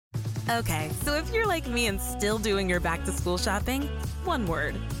Okay, so if you're like me and still doing your back-to-school shopping, one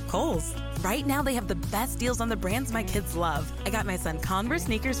word, Kohl's. Right now, they have the best deals on the brands my kids love. I got my son Converse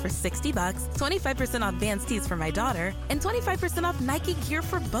sneakers for $60, 25% off Vans tees for my daughter, and 25% off Nike gear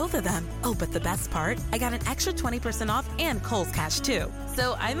for both of them. Oh, but the best part? I got an extra 20% off and Kohl's Cash, too.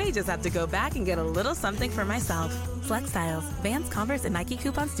 So I may just have to go back and get a little something for myself. Select styles. Vans, Converse, and Nike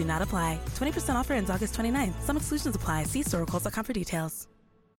coupons do not apply. 20% offer ends August 29th. Some exclusions apply. See store or Kohl's.com for details.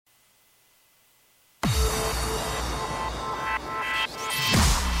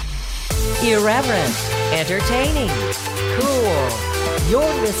 Irreverent, entertaining, cool.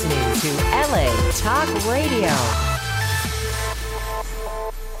 You're listening to LA Talk Radio.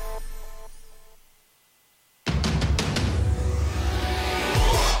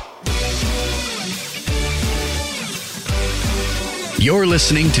 You're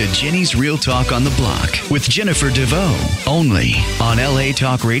listening to Jenny's Real Talk on the Block with Jennifer DeVoe, only on LA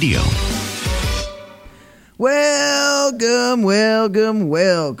Talk Radio.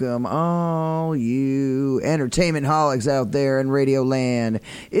 Welcome, all you entertainment holics out there in Radio Land.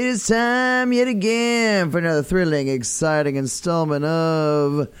 It is time yet again for another thrilling, exciting installment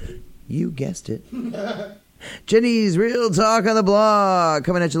of, you guessed it, Jenny's Real Talk on the Block,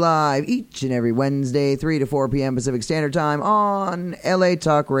 coming at you live each and every Wednesday, 3 to 4 p.m. Pacific Standard Time on LA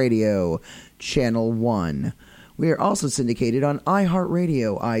Talk Radio, Channel 1. We are also syndicated on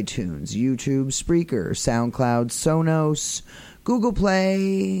iHeartRadio, iTunes, YouTube, Spreaker, SoundCloud, Sonos, Google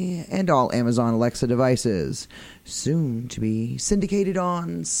Play, and all Amazon Alexa devices. Soon to be syndicated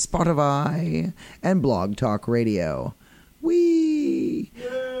on Spotify and Blog Talk Radio. Whee!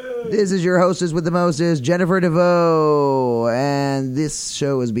 This is your hostess with the mostest, Jennifer DeVoe, and this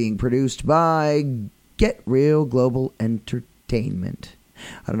show is being produced by Get Real Global Entertainment.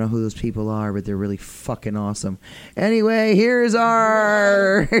 I don't know who those people are, but they're really fucking awesome. Anyway, here's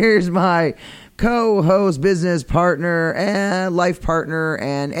my co-host, business partner, and life partner,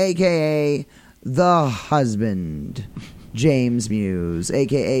 and AKA the husband, James Muse,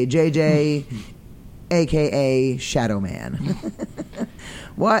 AKA JJ, AKA Shadow Man.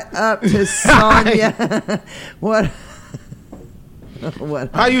 What up to Sonia? What?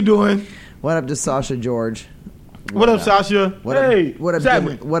 How you doing? What up to Sasha George? What up, Sasha? What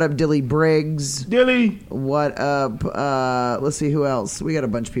up, Dilly Briggs? Dilly. What up? Let's see who else. We got a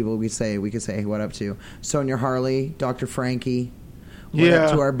bunch of people we could say what up to. Sonia Harley, Dr. Frankie. What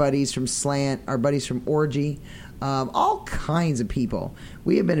up to our buddies from Slant, our buddies from Orgy, all kinds of people.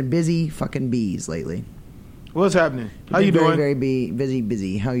 We have been busy fucking bees lately. What's happening? How you doing? Very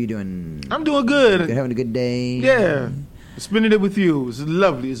busy. How you doing? I'm doing good. You're having a good day? Yeah. Spending it with you. It's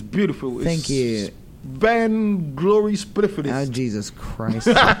lovely. It's beautiful. Thank you. Van glory spliffity. Oh, Jesus Christ.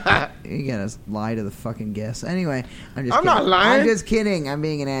 You gotta lie to the fucking guests. Anyway, I'm not lying. I'm just kidding. I'm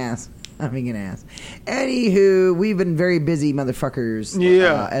being an ass. Anywho, we've been very busy motherfuckers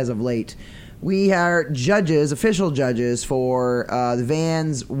as of late. We are official judges for the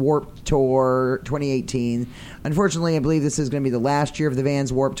Vans Warped Tour 2018. Unfortunately, I believe this is going to be the last year of the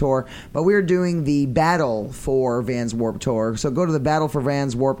Vans Warped Tour, but we're doing the Battle for Vans Warped Tour. So go to the Battle for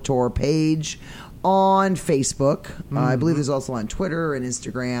Vans Warped Tour page on Facebook. I believe there's also on Twitter and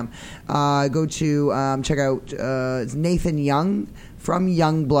Instagram. Go to check out it's Nathan Young from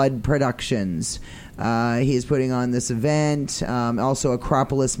Youngblood Productions. He is putting on this event. Also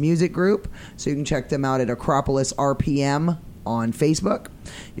Acropolis Music Group, so you can check them out at Acropolis RPM on Facebook.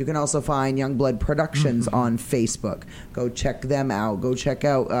 You can also find Youngblood Productions on Facebook. Go check them out. Go check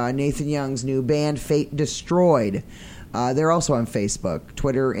out Nathan Young's new band, Fate Destroyed. They're also on Facebook,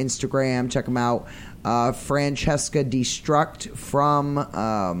 Twitter, Instagram. Check them out. Francesca Destruct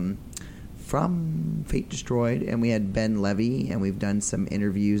from Fate Destroyed, and we had Ben Levy, and we've done some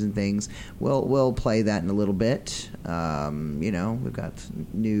interviews and things. We'll play that in a little bit. We've got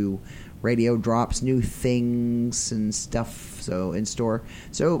new radio drops, new things and stuff in store.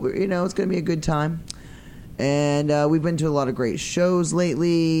 So it's going to be a good time. And we've been to a lot of great shows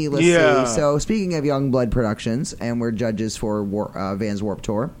lately. Let's see. So speaking of Youngblood Productions, and we're judges for Vans Warped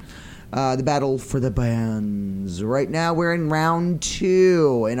Tour, the Battle for the Bands. Right now we're in round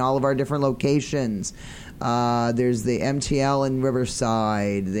 2 in all of our different locations. There's the MTL in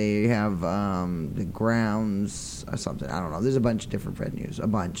Riverside. They have the Grounds or something. I don't know. There's a bunch of different venues. A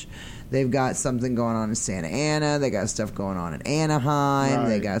bunch. They've got something going on in Santa Ana. They got stuff going on in Anaheim. Right.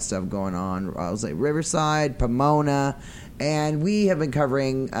 They got stuff going on, Riverside, Pomona. And we have been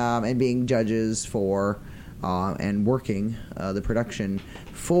covering and being judges for and working the production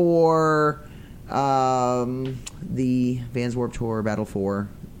for the Vans Warped Tour Battle for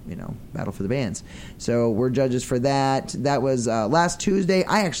Battle for the Bands. So we're judges for that. That was last Tuesday.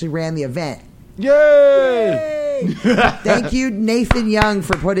 I actually ran the event. Yay! Thank you, Nathan Young,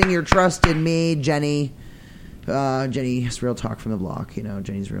 for putting your trust in me, Jenny. Jenny's Real Talk from the Block.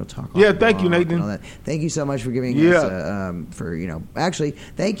 Jenny's Real Talk. Yeah, thank you, Nathan. All that. Thank you so much for giving us, actually,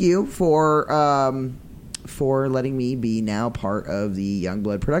 thank you for letting me be now part of the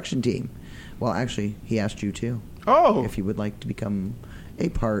Youngblood production team. Well, actually, he asked you too. Oh. If you would like to become a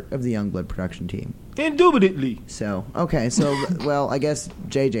part of the Youngblood production team. Indubitably. So, okay. So, well, I guess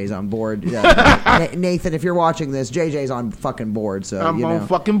JJ's on board. Nathan, if you're watching this, JJ's on fucking board. So I'm on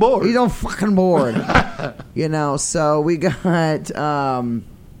fucking board. He's on fucking board. So we got,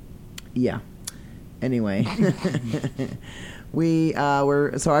 yeah. Anyway.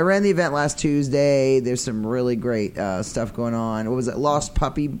 So I ran the event last Tuesday. There's some really great stuff going on. What was it? Lost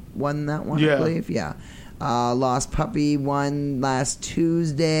Puppy won that one, I believe. Yeah. Lost Puppy won last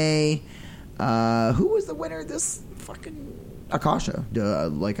Tuesday. Who was the winner this fucking Akasha? I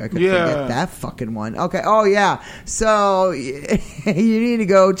could forget that fucking one. Okay. Oh, yeah. So you need to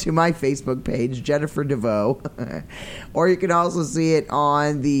go to my Facebook page, Jennifer DeVoe. Or you can also see it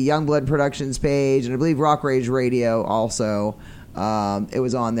on the Youngblood Productions page. And I believe Rock Rage Radio also. It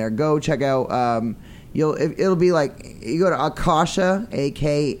was on there. Go check out. It'll be like you go to Akasha,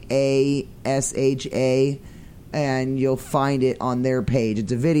 AKASHA, and you'll find it on their page.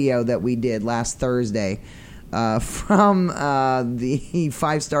 It's a video that we did last Thursday from the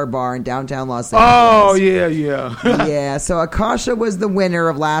 5-Star Bar in downtown Los Angeles. Oh, yeah. Yeah, so Akasha was the winner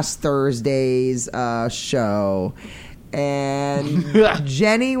of last Thursday's show. And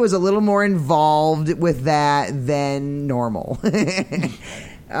Jenny was a little more involved with that than normal.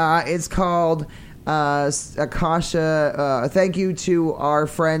 It's called Akasha. Thank you to our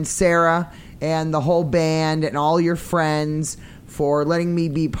friend Sarah and the whole band and all your friends for letting me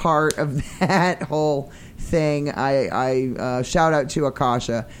be part of that whole thing. I shout out to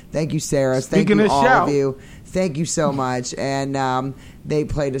Akasha. Thank you, Sarah. Thank you, all of you. Thank you so much. And they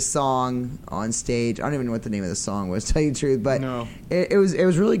played a song on stage. I don't even know what the name of the song was, to tell you the truth, but it was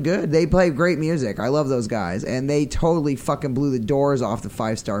really good. They played great music. I love those guys, and they totally fucking blew the doors off the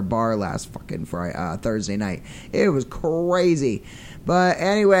 5-Star Bar last fucking Thursday night. It was crazy. But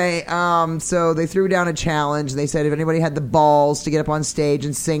anyway, so they threw down a challenge. They said if anybody had the balls to get up on stage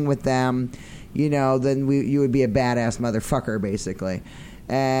and sing with them, then you would be a badass motherfucker, basically.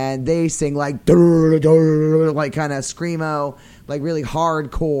 And they sing like kind of screamo, like really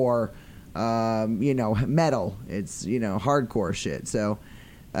hardcore, metal. It's hardcore shit. So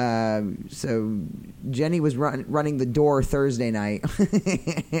Jenny was running the door Thursday night,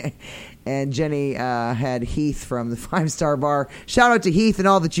 and Jenny had Heath from the 5-Star Bar. Shout out to Heath and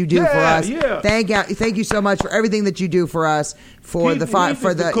all that you do for us. Yeah. Thank you so much for everything that you do for us for Heath,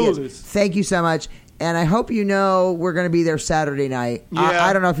 the coolest. Thank you so much. And I hope we're going to be there Saturday night. Yeah.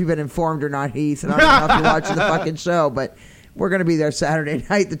 I don't know if you've been informed or not, Heath, and I don't know if you're watching the fucking show, but we're going to be there Saturday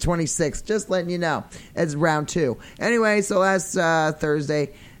night, the 26th. Just letting you know. It's round 2. Anyway, so last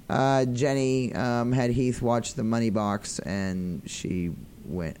Thursday, Jenny had Heath watch the Money Box, and she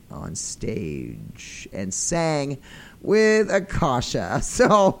went on stage and sang with Akasha.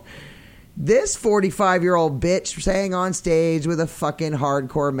 So this 45-year-old bitch sang on stage with a fucking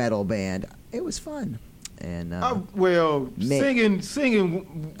hardcore metal band. It was fun. And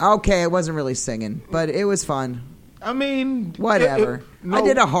singing. Okay, it wasn't really singing, but it was fun. I mean, whatever. I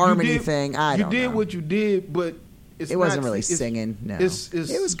did a harmony thing. You did what you did, but it wasn't really singing. No, it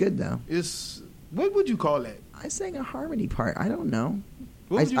was good though. What would you call that? I sang a harmony part. I don't know.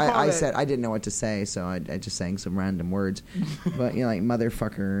 What would you call that? I said I didn't know what to say, so I just sang some random words, but like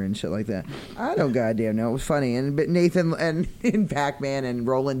motherfucker and shit like that. I don't goddamn know. It was funny, but Nathan and Pac-Man and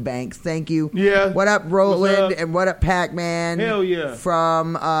Roland Banks, thank you. Yeah. What up, Roland, and what up, Pac-Man? Hell yeah.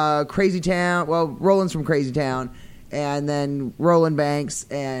 From Crazy Town. Well, Roland's from Crazy Town, and then Roland Banks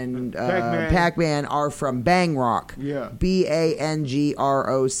and Pac-Man are from Bang Rock. Yeah.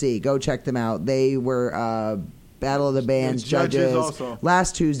 BANGROC. Go check them out. They were Battle of the Bands judges also.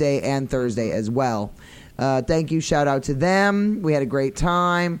 Last Tuesday and Thursday as well. Thank you. Shout out to them. We had a great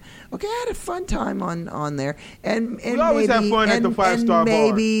time. Okay, I had a fun time on there. And we always have fun at the 5-Star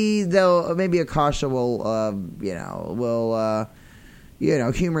Bar. Maybe Akasha will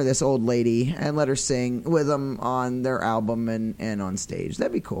humor this old lady and let her sing with them on their album and on stage.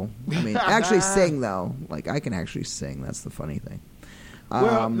 That'd be cool. I mean, actually sing though. Like I can actually sing. That's the funny thing.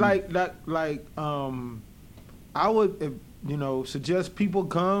 I would, suggest people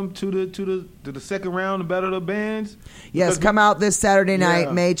come to the second round of Battle of the Bands. Yes, come out this Saturday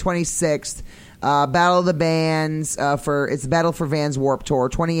night, May 26th. Battle of the Bands it's Battle for Vans Warped Tour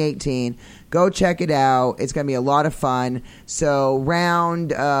 2018. Go check it out. It's going to be a lot of fun. So this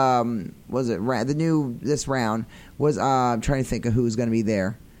round was I'm trying to think of who's going to be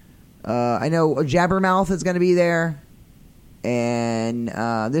there. I know Jabbermouth is going to be there. And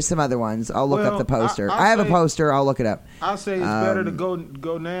there's some other ones. I'll look up the poster. I have a poster. I'll look it up. I'll say it's better to go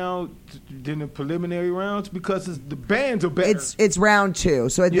now than the preliminary rounds because the bands are better. It's round 2,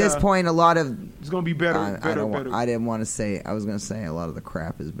 so at this point, a lot of it's going to be better. I didn't want to say. I was going to say a lot of the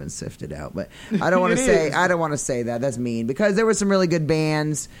crap has been sifted out, but I don't want to say. I don't want to say that. That's mean because there were some really good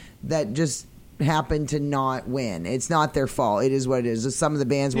bands that just happened to not win. It's not their fault. It is what it is. Just some of the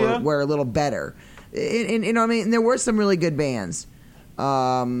bands were a little better. And you know what I mean? And there were some really good bands.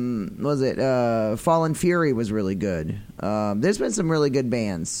 Fallen Fury was really good. There's been some really good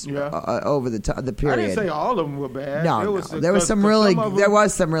bands over the period. I didn't say all of them were bad. No, there was some really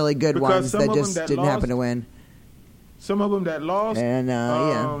good ones that just didn't happen to win. Some of them that lost, and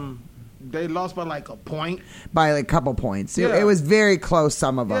they lost by like a point. By like a couple points. It was very close,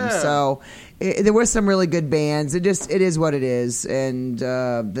 some of them. So there were some really good bands. It is what it is. And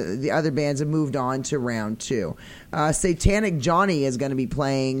the other bands have moved on to round 2. Satanic Johnny is going to be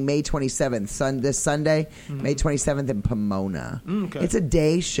playing May 27th, this Sunday, May 27th in Pomona. Okay. It's a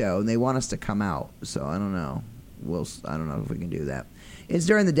day show, and they want us to come out. So I don't know. I don't know if we can do that. It's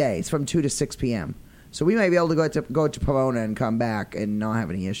during the day. It's from 2 to 6 p.m. So we might be able to go to Pomona and come back and not have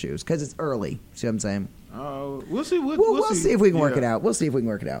any issues because it's early. See what I'm saying? We'll see. We'll see if we can work it out. We'll see if we can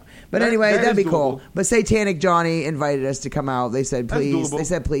work it out. But anyway, that'd be cool. But Satanic Johnny invited us to come out. They said please. They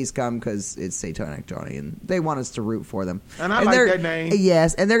said please come because it's Satanic Johnny, and they want us to root for them. And I like that name.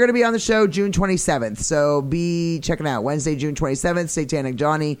 Yes, and they're going to be on the show June 27th. So be checking out Wednesday, June 27th. Satanic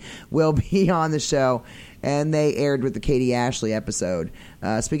Johnny will be on the show, and they aired with the Katie Ashley episode.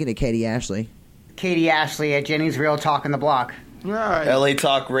 Speaking of Katie Ashley. Katie Ashley at Jenny's Real Talk in the Block. Right. LA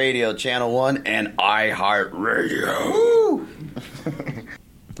Talk Radio, Channel 1, and iHeartRadio.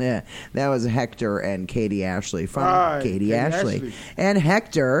 Yeah, that was Hector and Katie Ashley from Katie Ashley. And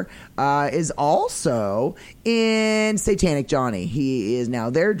Hector is also in Satanic Johnny. He is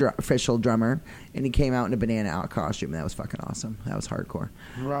now their official drummer, and he came out in a banana out costume. That was fucking awesome. That was hardcore.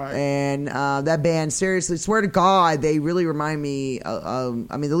 Right. And that band, seriously, swear to God, they really remind me, the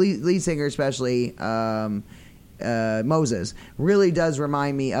lead singer especially, Moses, really does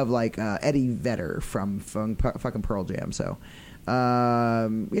remind me of like Eddie Vedder from fucking Pearl Jam. So,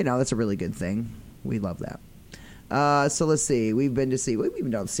 that's a really good thing. We love that. So let's see. We've been to see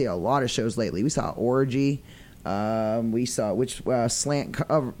a lot of shows lately. We saw Orgy. We saw Slant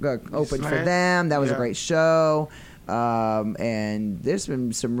opened for them. That was a great show. And there's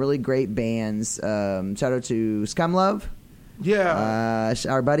been some really great bands. Shout out to Scumlove. Yeah.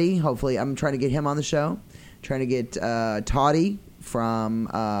 Our buddy. Hopefully, I'm trying to get him on the show. Trying to get Toddy from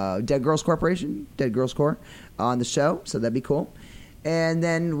Dead Girls Corps on the show. So that'd be cool. And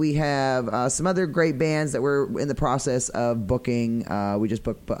then we have some other great bands that we're in the process of booking. We just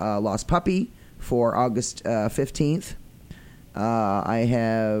booked Lost Puppy for August 15th. I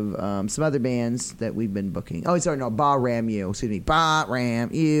have some other bands that we've been booking. Oh, sorry, no, Ba Ram U. Excuse me. Ba Ram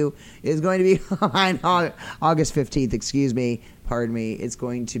U is going to be on August 15th. Excuse me. Pardon me. It's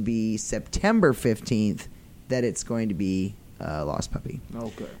going to be September 15th that it's going to be Lost Puppy.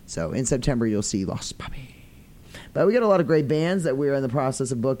 Okay. So in September, you'll see Lost Puppy. But we got a lot of great bands that we're in the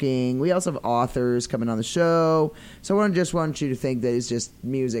process of booking. We also have authors coming on the show. So I just want you to think that it's just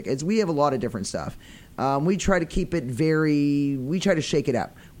music. We have a lot of different stuff. We try to keep it we try to shake it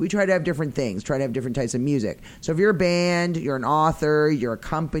up. We try to have different things, try to have different types of music. So if you're a band, you're an author, you're a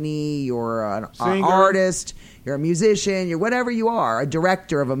company, you're an artist, you're a musician, you're whatever you are, a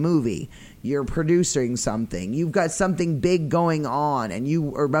director of a movie, you're producing something, you've got something big going on and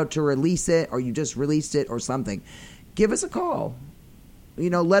you are about to release it or you just released it or something, give us a call.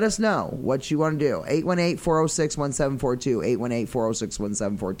 Let us know what you want to do. 818-406-1742,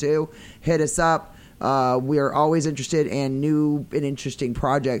 818-406-1742. Hit us up. We are always interested in new and interesting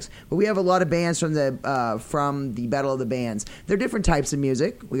projects. But we have a lot of bands from the Battle of the Bands. They're different types of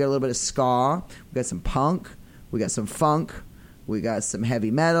music. We got a little bit of ska. We got some punk. We got some funk. We got some heavy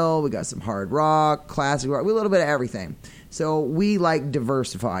metal. We got some hard rock, classic rock. We a little bit of everything. So we like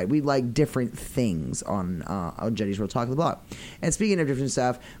diversified. We like different things on Jenny's Real Talk of the Block. And speaking of different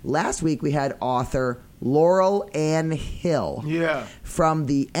stuff, last week we had author Laurel Ann Hill from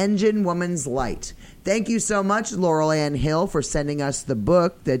The Engine Woman's Light. Thank you so much, Laurel Ann Hill, for sending us the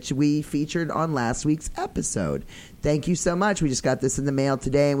book that we featured on last week's episode. Thank you so much. We just got this in the mail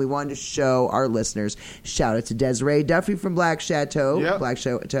today, and we wanted to show our listeners. Shout out to Desiree Duffy from Black Chateau, Black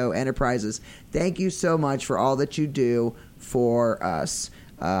Chateau Enterprises. Thank you so much for all that you do for us.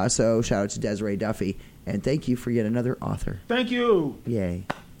 So shout out to Desiree Duffy, and thank you for yet another author. Thank you. Yay.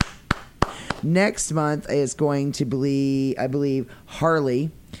 Next month is going to be, I believe,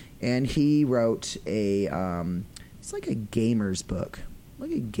 Harley, and he wrote a, it's like a gamer's book, like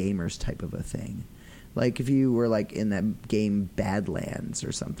a gamer's type of a thing. Like if you were like in that game Badlands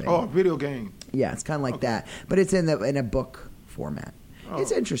or something. Oh, a video game. Yeah, it's kind of like that, but it's in a book format. Oh.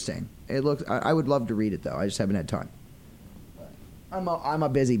 It's interesting. It looks. I would love to read it though. I just haven't had time. I'm a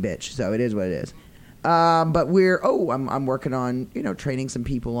busy bitch, so it is what it is. But I'm working on training some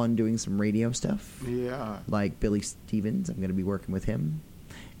people on doing some radio stuff. Yeah. Like Billy Stevens, I'm going to be working with him,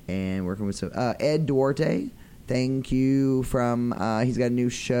 and working with Ed Duarte. Thank you from. He's got a new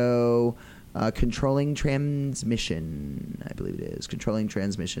show. Controlling Transmission, I believe it is. Controlling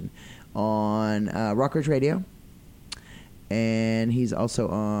Transmission on Rock Ridge Radio. And he's also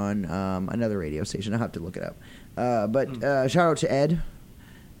on another radio station. I'll have to look it up. But shout out to Ed.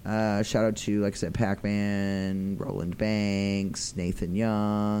 Shout out to, like I said, Pac-Man, Roland Banks, Nathan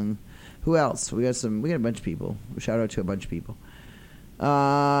Young. Who else? We got a bunch of people. Shout out to a bunch of people. We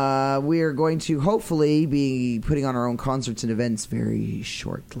are going to hopefully be putting on our own concerts and events very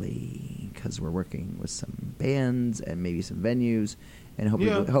shortly because we're working with some bands and maybe some venues, and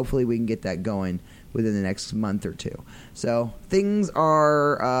hopefully we can get that going within the next month or two. So things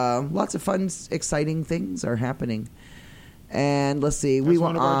are lots of fun, exciting things are happening. And let's see, that's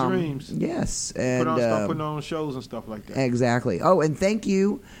one of our dreams. Yes, and start putting on shows and stuff like that. Exactly. Oh, and thank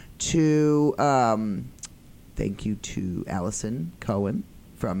you to Allison Cohen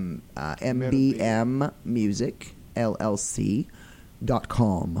from MBM Music LLC.com.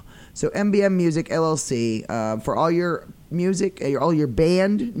 So MBM Music LLC for all your music, all your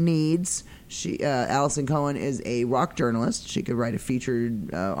band needs. Allison Cohen is a rock journalist. She could write a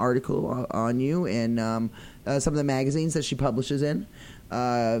featured article on you in some of the magazines that she publishes in.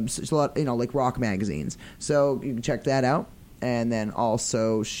 It's a lot, like rock magazines. So you can check that out. And then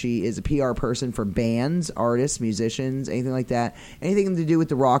also she is a PR person for bands, artists, musicians, anything like that. Anything to do with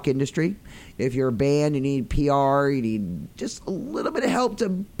the rock industry. If you're a band, you need PR, you need just a little bit of help to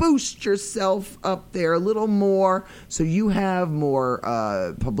boost yourself up there a little more so you have more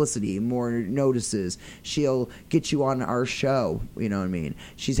publicity, more notices. She'll get you on our show, you know what I mean?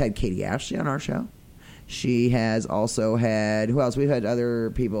 She's had Katie Ashley on our show. She has also had, who else? We've had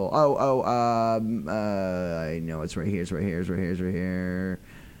other people. I know it's right here.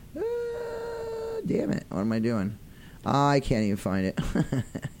 Damn it. What am I doing? I can't even find it.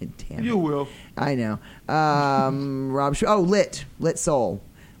 Damn it. You will. I know. Rob, Lit Soul.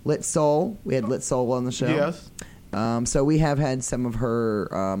 Lit Soul. We had Lit Soul on the show. Yes. So we have had some of her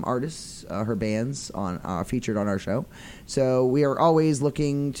artists, her bands on featured on our show. So we are always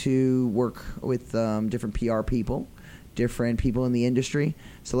looking to work with different PR people, different people in the industry.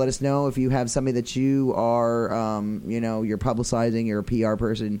 So let us know if you have somebody that you are, you're publicizing, you're a PR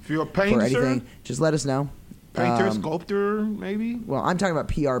person. If you're a painter, for anything, just let us know. Painter, sculptor, maybe? Well, I'm talking about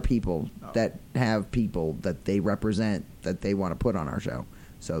PR people that have people that they represent that they want to put on our show.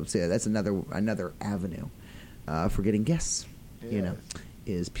 So that's another avenue. For getting guests,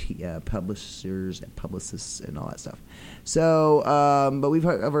 is publishers and publicists and all that stuff. So, but we've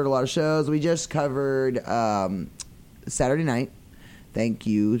covered a lot of shows. We just covered Saturday night. Thank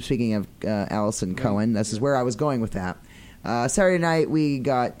you. Speaking of Allison Cohen, this is where I was going with that. Saturday night we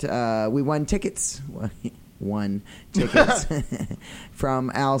won tickets. Won tickets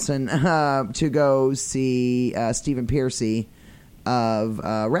from Allison to go see Stephen Piercy of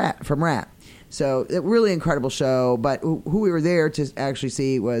Rat. So, a really incredible show, but who we were there to actually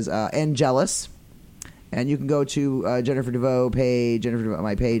see was Angelus. And you can go to Jennifer DeVoe,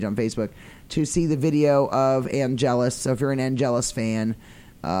 my page on Facebook, to see the video of Angelus. So if you're an Angelus fan,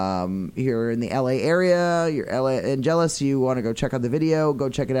 you're in the LA area, you're Angelus, you want to go check out the video, go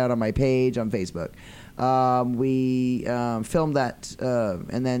check it out on my page on Facebook. We filmed that,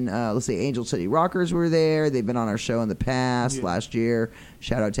 and then let's see, Angel City Rockers were there. They've been on our show in the past, last year.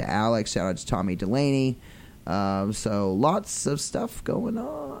 Shout out to Alex. Shout out to Tommy Delaney. So lots of stuff going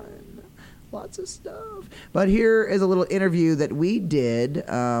on. Lots of stuff. But here is a little interview that we did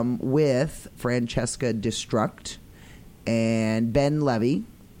with Francesca DeStroyed and Ben Levy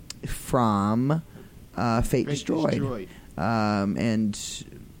from Fate Destroyed. And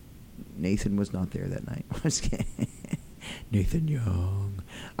Nathan was not there that night. Nathan Young.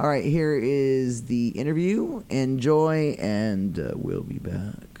 All right, here is the interview. Enjoy, and we'll be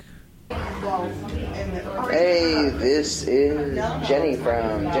back. Hey, this is Jenny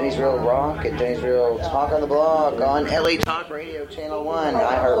from Jenny's Real Rock and Jenny's Real Talk on the Blog on LA Talk Radio Channel 1,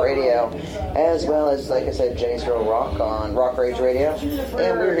 iHeartRadio, as well as, like I said, Jenny's Real Rock on Rock Rage Radio.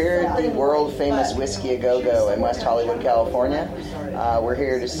 And we're here at the world-famous Whiskey A Go-Go in West Hollywood, California. We're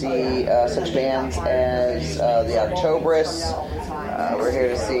here to see such bands as the Octobrists. We're here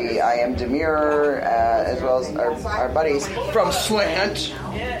to see I Am Demure, as well as our buddies from Slant.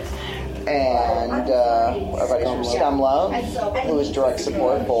 And our buddies from Scum Love, who is direct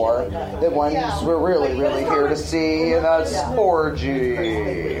support for the ones we're really here to see, and that's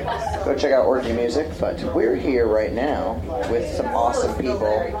Orgy. Go check out Orgy Music, but we're here right now with some awesome people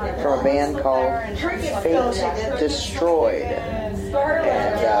from a band called Fate DeStroyed.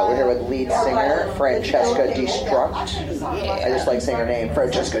 And we're here with lead singer Francesca DeStroyed. I just like saying her name,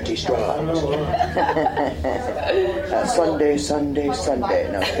 Francesca DeStroyed. Sunday.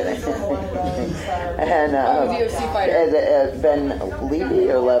 No, I'm kidding. And Ben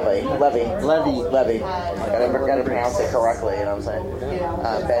Levy or Levy? Levy. Gotta pronounce it correctly, you know what I'm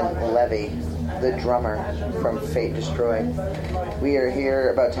saying? Ben Levy, the drummer from Fate DeStroyed. We are here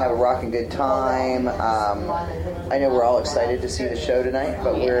about to have a rocking good time. I know we're all excited to see the show tonight,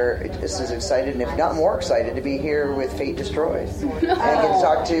 but we're just as excited, and if not more excited, to be here with Fate DeStroyed. And get to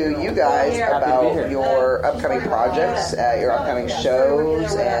talk to you guys about your upcoming projects, your upcoming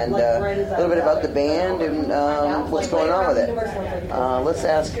shows, and a little bit about the band and what's going on with it. Let's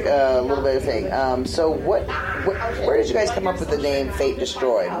ask a little bit of thing. So where did you guys come up with the name Fate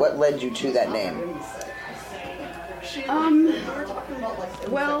DeStroyed? What led you to that name?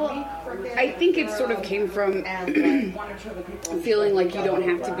 Well, I think it sort of came from feeling like you don't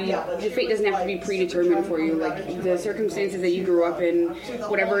have to be, your fate doesn't have to be predetermined for you. Like the circumstances that you grew up in,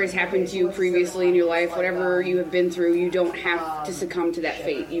 whatever has happened to you previously in your life, whatever you have been through, you don't have to succumb to that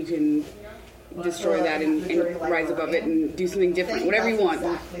fate. You can destroy that and rise above it and do something different. Whatever you want.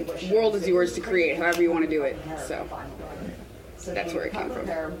 The world is yours to create, however you want to do it. So that's where it came from.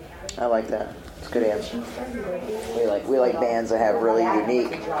 I like that. It's a good answer. We like bands that have really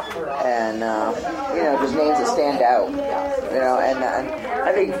unique and just names that stand out. And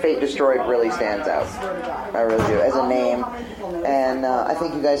I think Fate DeStroyed really stands out. I really do as a name. And I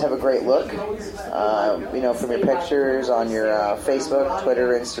think you guys have a great look. From your pictures on your Facebook,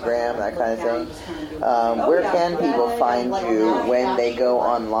 Twitter, Instagram, that kind of thing. Where can people find you when they go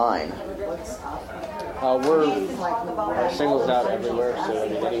online? Our singles out everywhere, so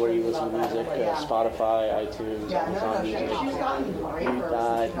anywhere you listen to music, Spotify, iTunes, Amazon Music,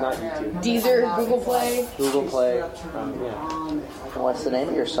 not YouTube. Deezer, Google Play. And what's the name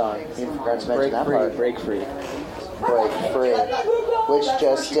of your song? You forgot to mention that part. Break Free, which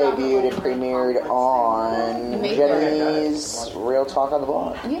just debuted and premiered on Jenny's Real Talk on the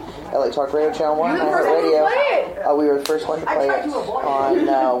Blog. Yeah. LA Talk Radio Channel 1, iHeartRadio. We were the first one to play it on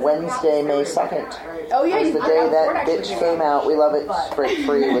Wednesday, May 2nd. Oh, yeah. It was the day that bitch came out. We love it. Break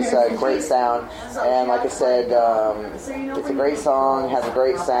Free was a great sound. And like I said, it's a great song, has a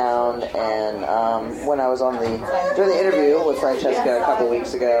great sound. And when I was during the interview with Francesca a couple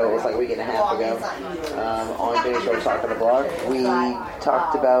weeks ago, it was like a week and a half ago, on Jenny's Real Talk on the Blog, we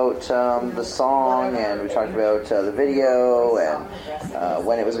talked about the song, and we talked about the video, and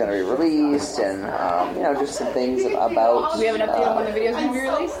when it was going to be released, and just some things about. Do we have an update on when the video is going to be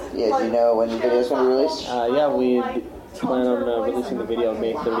released? Yeah, do you know when the video is going to be released? We plan on releasing the video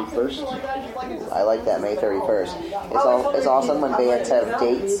May 31st. I like that, May 31st. It's awesome when bands have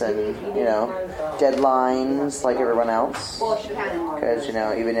dates and, deadlines like everyone else. Because,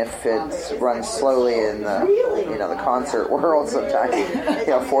 even if it runs slowly in the, the concert world sometimes,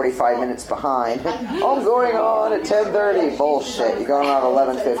 45 minutes behind. I'm going on at 10:30. Bullshit. You're going on at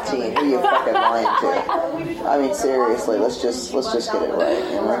 11:15. Who are you fucking lying to? I mean, seriously, let's just get it right,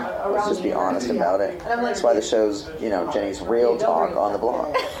 Let's just be honest about it. That's why the show's, Jenny's Real Talk on the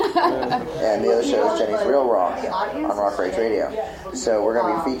Blog. And the other show is Jenny's Real Rock on Rock Rage Radio. So we're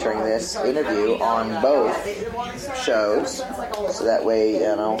going to be featuring this interview on both shows. So that way,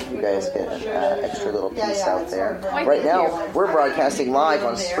 you guys get an extra little piece out there. Right now, we're broadcasting live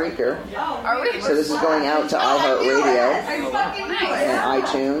on Spreaker. So this is going out to iHeartRadio and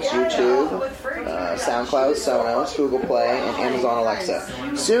iTunes, YouTube, SoundCloud, Sonos, Google Play, and Amazon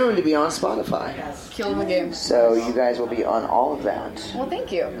Alexa. Soon to be on Spotify. Killing the game. So you guys will be on all of that. Well, thank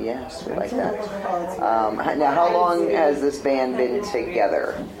you. Yes, we like that. Now, how long has this band been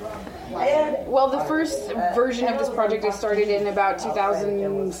together? Well, the first version of this project I started in about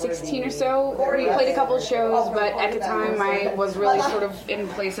 2016 or so. We played a couple of shows, but at the time I was really sort of in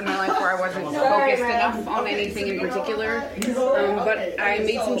a place in my life where I wasn't focused enough on anything in particular. But I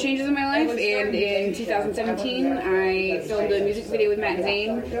made some changes in my life, and in 2017 I filmed a music video with Matt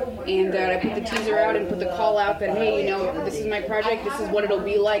Zane, and I put the teaser out and put the call out that, hey, this is my project, this is what it'll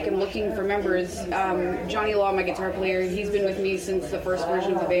be like. I'm looking for members. Johnny Law, my guitar player, he's been with me since the first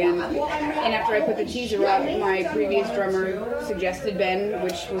version of the band. And after I put the teaser up, my previous drummer suggested Ben,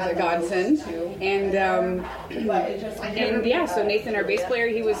 which was a godsend. And yeah, so Nathan, our bass player,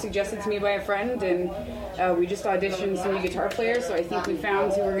 he was suggested to me by a friend, and we just auditioned some new guitar players, so I think we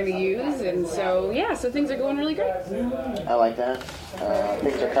found who we're going to use. And so, yeah, so things are going really great. I like that.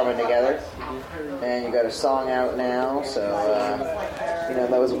 Things are coming together. And you got a song out now, so,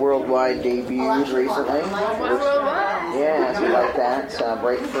 that was worldwide debuted recently. Yeah, so we like that.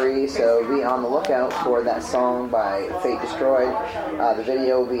 Break Free, so be on the lookout for that song by Fate Destroyed. The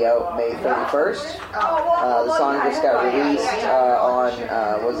video will be out May 31st. The song just got released on,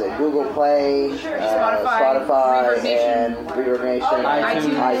 Google Play, Spotify, and Reverb Nation,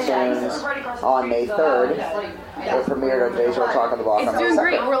 iTunes on May 3rd. It premiered on DeStroyed Talk on the Block. It's doing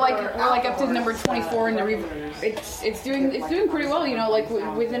great. We're like up to number 24 in the it's doing pretty well.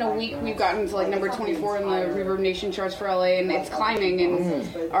 Within a week we've gotten to number 24 in the Reverb Nation charts for LA, and it's climbing.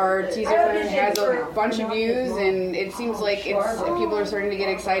 And our teaser has a bunch of views, and it seems like people are starting to get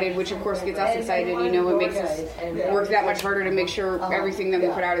excited, which of course gets us excited. It makes us work that much harder to make sure everything that we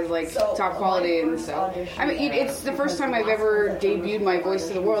put out is top quality. And so it's the first time I've ever debuted my voice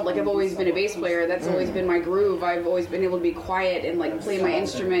to the world. I've always been a bass player. That's always been my groove. I've always been able to be quiet and play my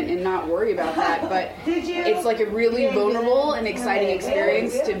instrument and not worry about that. But it's a really vulnerable and exciting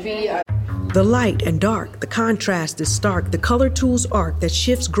experience to be a... The light and dark, the contrast is stark, the color tool's arc that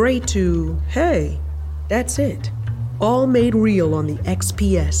shifts gray to, hey, that's it. All made real on the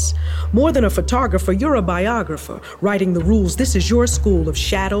XPS. More than a photographer, you're a biographer. Writing the rules, this is your school of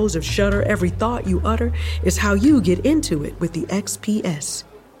shadows, of shudder. Every thought you utter is how you get into it with the XPS.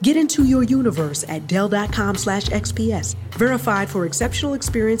 Get into your universe at Dell.com/XPS. Verified for exceptional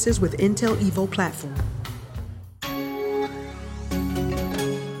experiences with Intel Evo platform.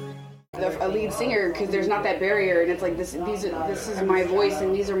 A lead singer, because there's not that barrier, and it's this is my voice,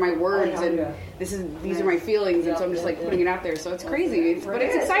 and these are my words, and these are my feelings, and so I'm just putting it out there. So it's crazy, but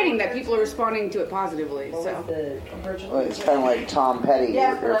it's exciting that people are responding to it positively. So it's kind of like Tom Petty,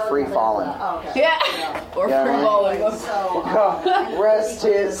 you're free falling. Yeah, or free falling. Rest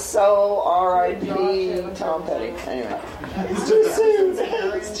his soul, R.I.P. Tom Petty. Anyway, it's too soon.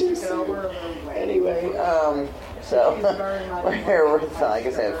 It's too soon. Anyway, so we're here with, like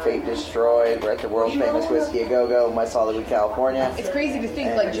I said, Fate Destroyed. We're at the world famous Whiskey A Go-Go in West Hollywood, California. It's crazy to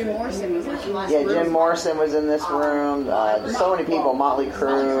think Jim Morrison was in this room. Yeah, Jim Morrison was in this room. So many people: Motley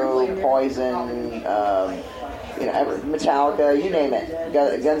Crue, Poison, Metallica, you name it.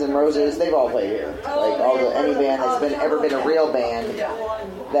 Guns N' Roses, they've all played here. Any band that's ever been a real band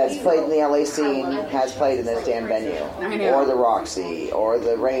that's played in the LA scene has played in this damn venue. Or the Roxy, or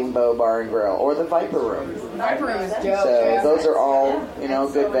the Rainbow Bar and Grill, or the Viper Room. Viper Room is dope. So those are all,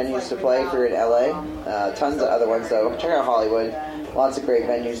 good venues to play if you're in LA. Tons of other ones though. Check out Hollywood. Lots of great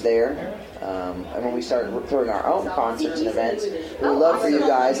venues there. And when we start throwing our own concerts and events, we would love for you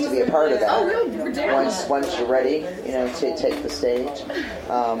guys to be a part of that. Once you're ready, to take the stage.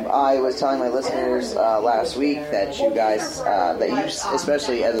 I was telling my listeners last week that you guys, that you,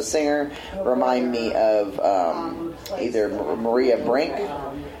 especially as a singer, remind me of either Maria Brink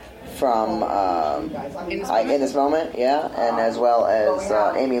from In This Moment, and as well as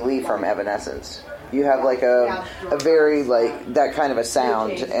Amy Lee from Evanescence. You have a very that kind of a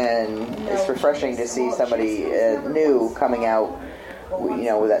sound, and it's refreshing to see somebody new coming out,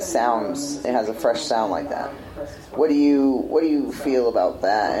 with that sounds. It has a fresh sound like that. What do you feel about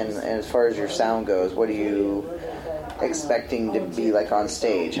that? And as far as your sound goes, what are you expecting to be on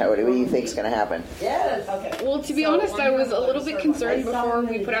stage? What do you think is going to happen? Well, to be honest, I was a little bit concerned before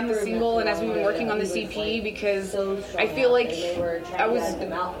we put out the single and as we've been working on the EP, because I feel like I was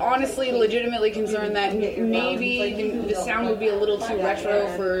honestly legitimately concerned that maybe the sound would be a little too retro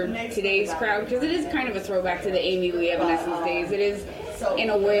for today's crowd, because it is kind of a throwback to the Amy Lee Evanescence days. It is in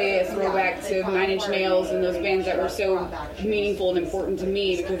a way a throwback to 9 Inch Nails and those bands that were so meaningful and important to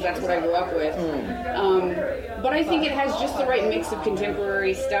me, because that's what I grew up with. But I think it has just the right mix of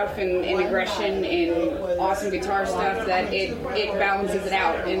contemporary stuff and aggression and awesome guitar stuff that it balances it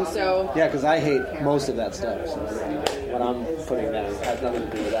out. And so because I hate most of that stuff. So what I'm putting down has nothing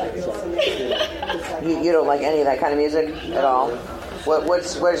to do with that. So you don't like any of that kind of music at all?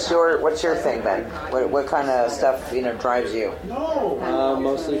 What's your thing, Ben? What kind of stuff drives you?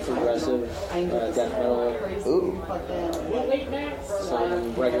 Mostly progressive death metal. Ooh.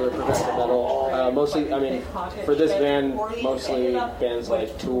 Some regular progressive metal. Mostly, I mean, for this band, mostly bands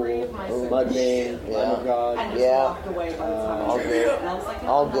like Tool, Mudvayne, Lamb of God. Yeah.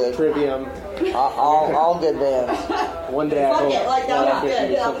 All good. Trivium. All good bands. One day I hope I get to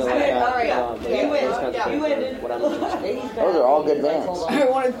do something like that. Those kinds of bands are what I'm interested in. Those are all good bands. I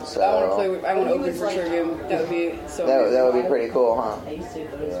want to open for Trivium. That would be so. That would be pretty cool, huh? Yeah.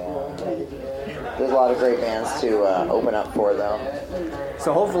 There's a lot of great bands to open up for, though.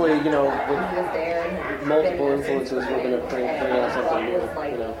 So hopefully, with multiple influences, we're going to bring out something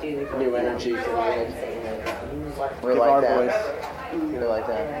new, new energy to the world. We like that. We like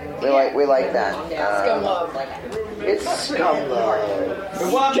that. We like that. Scum Love. It's Scum Love.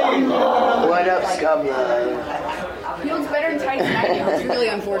 Scum Love. What up, Scum Love? He looks better in tights than I do. It's really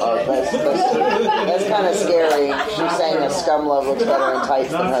unfortunate. That's kind of scary. She's saying that Scum Love looks better in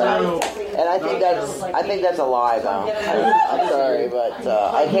tights than her, and I think that's a lie, though. I'm sorry, but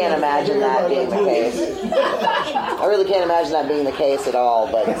I can't imagine that being the case. I really can't imagine that being the case at all.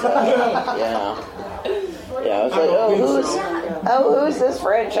 But I was like, who's this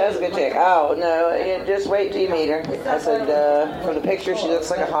Francesca chick? Oh, no, just wait till you meet her. I said, from the picture, she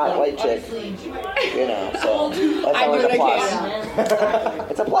looks like a hot white chick. So that's always a plus.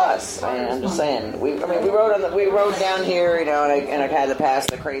 It's a plus. I'm just saying. We rode down here, and I had to pass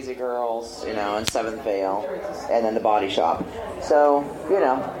the Crazy Girls, in 7th Vale, and then the Body Shop. So, we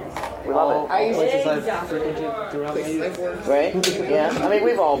love it. All places I've frequented throughout my youth. Right? Yeah. I mean,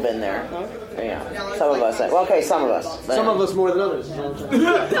 we've all been there. Yeah. Some of us. Well, okay, some of us. Some of us more than others.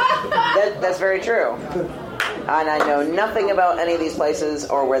 That's very true. And I know nothing about any of these places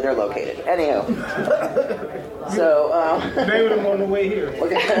or where they're located. Anywho. So, maybe them on the way here.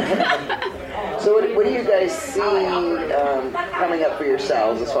 So what do you guys see coming up for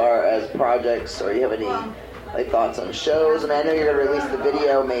yourselves as far as projects, or do you have any thoughts on shows? I mean, I know you're going to release the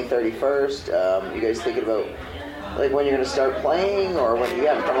video May 31st. You guys thinking about when you're going to start playing, or when you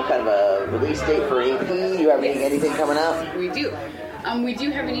have some kind of a release date for an EP? Do you have anything coming up? We do. We do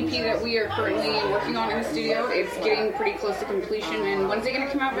have an EP that we are currently working on in the studio. It's getting pretty close to completion, and when's it going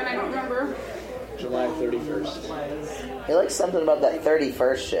to come out, Ben? I don't remember. July 31st. He likes something about that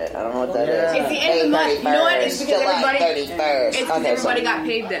 31st shit. I don't know what that is. It's the end of the month. You know what? It's because July everybody. 31st. It's because everybody got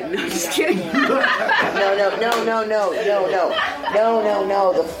paid then. No, I'm just kidding.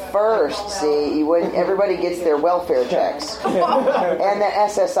 No. The first, see, everybody gets their welfare checks and the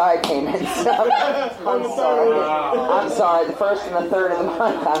SSI payments. I'm sorry. The first and the third of the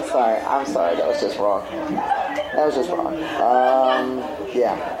month. I'm sorry. That was just wrong.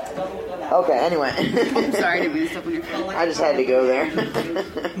 Yeah. Okay, anyway. I'm sorry, I didn't mean to step on your phone. I just had to go there.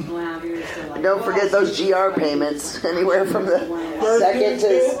 Don't forget those GR payments, anywhere from the 2nd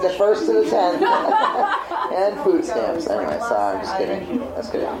to the 1st to the 10th. And food stamps. Anyway, so I'm just kidding. That's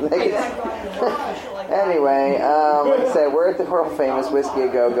good. Anyway, like I said, we're at the world famous Whiskey A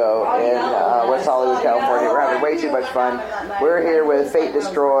Go-Go in West Hollywood, California. We're having way too much fun. We're here with Fate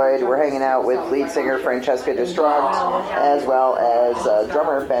DeStroyed. We're hanging out with lead singer Francesca DeStroyed, as well as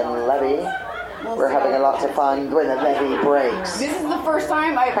drummer Ben Levy. We're having a lot of fun when the levee breaks. This is the first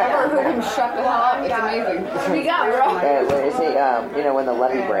time I've ever heard him shut the hell up. It's amazing. What do you got, bro? You see, when the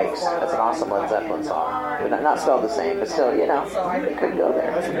levee breaks. That's an awesome Led Zeppelin song. Not spelled the same, but still, it could go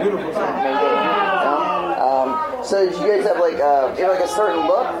there. That's a beautiful song. So do you guys have a certain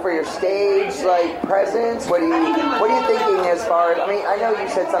look for your stage presence? What are you thinking as far as? I mean, I know you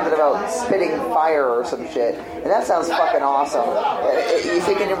said something about spitting fire or some shit, and that sounds fucking awesome. You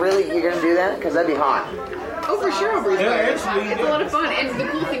thinking you're gonna do that? Because that'd be hot. Oh, for sure, I'll breathe fire. It's a lot of fun. And the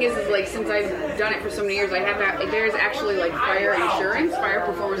cool thing is since I've done it for so many years, I have there's actually fire insurance, fire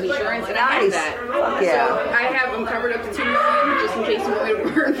performance insurance, and I have that. Fuck yeah. So I'm covered up to $2 million just in case you want me to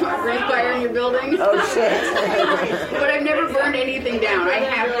burn fire in your building. Oh shit. But I've never burned anything down. I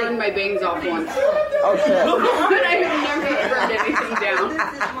have taken my bangs off once. Oh shit. But I've never burned anything down.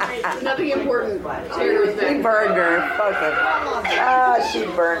 Nothing important. She burned her fucking. She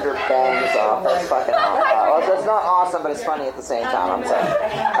burned her bangs off. That's fucking awful. Well, that's not awesome, but it's funny at the same time.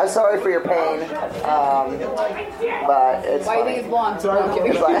 I'm sorry for your pain, but it's. Why do you think it's blonde? No, I'm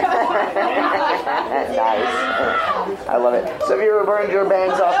kidding. Nice. I love it. So have you ever burned your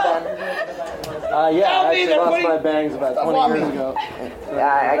bangs off then? Yeah, I actually lost my bangs about 20 years ago.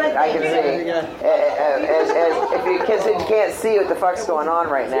 Yeah, I can see. If you kids can't see what the fuck's going on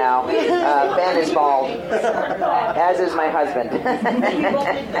right now, Ben is bald, as is my husband.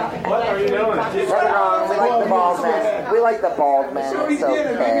 What are you doing? Nothing wrong. We like the bald men. We like the bald men. It's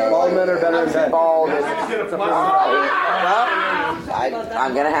okay. Bald men are better than Ben. Bald is. Well,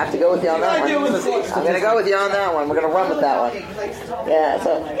 I'm gonna have to go with you on that one. I'm gonna go with you on that one. We're gonna run with that one. Yeah.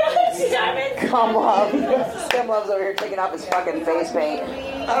 So. Skim Love's over here taking off his fucking face paint.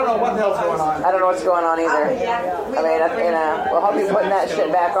 I don't know what the hell's going on. I don't know what's going on either. I mean, we'll help you putting that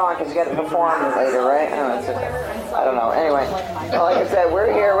shit back on because you got to perform later, right? I don't know. Anyway, like I said,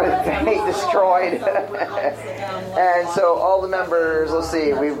 we're here with Fate Destroyed. And so all the members, let's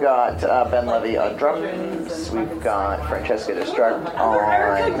see, we've got Ben Levy on drums, we've got Francesca DeStroyed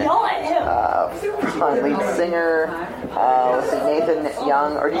on lead singer, let's see, Nathan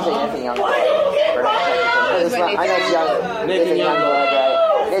Young, or do you say Nathan Young? I know it's Young. Nathan Youngblood, right?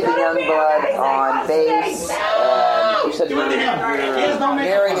 Nathan Youngblood on bass. You said you're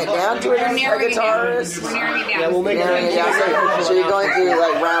narrowing it down to a guitarist? We're narrowing it down. Yeah, we'll make it down. So you're going through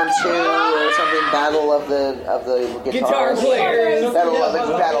like round 2 or something, battle of the guitar players.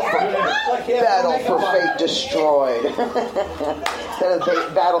 Battle for Fate Destroyed. Instead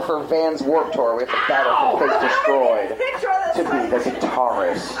of battle for Van's Warped Tour, we have to battle for Fate Destroyed to be the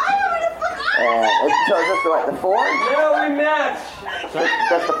guitarist. So is this the 4? No, we match.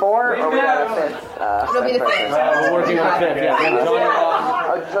 That's the 4, or we got a 5th? It'll be the 5th. We're working on a 5th,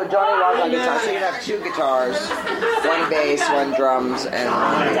 yeah. So Johnny Ross on guitar. So you have 2 guitars, 1 bass, 1 drums, and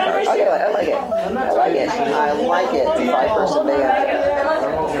 1 guitar. Okay, I like it. I like it. It's a 5-person band.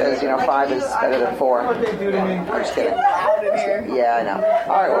 Because, 5 is better than 4. I'm just kidding. Yeah, I know.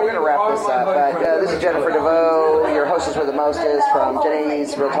 All right, well, we're going to wrap this up. But this is Jennifer DeVoe, your hostess for the mostest from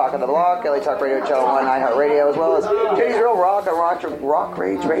Jenny's Real Talk on the Block, LA Talk Radio Channel 1, iHeartRadio, as well as Jenny's Real Rock on Rock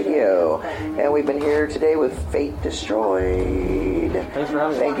Rage Radio. And we've been here today with Fate Destroyed. Thanks for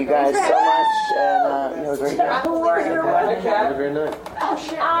having me. Thank you guys so much, and you have a great day. Have a great night. Okay.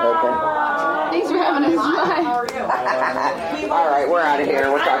 Thanks for having us. Bye. All right, we're out of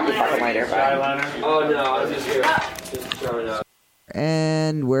here. We'll talk to you fucking later. Bye. Oh, no, I was just here. Just showing up.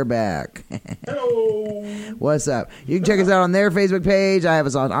 And we're back. What's up? You can check us out on their Facebook page. I have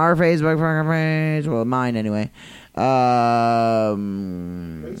us on our Facebook page. Well, mine anyway.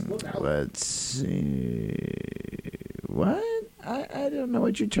 Let's see. What? I don't know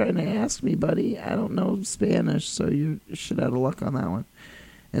what you're trying to ask me, buddy. I don't know Spanish, so you should have luck on that one.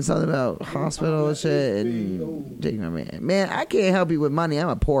 And something about hospital and shit and taking my man. Man, I can't help you with money. I'm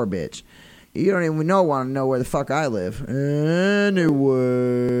a poor bitch. You don't even want to know where the fuck I live. Anyway,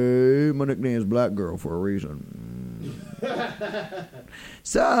 my nickname is Black Girl for a reason.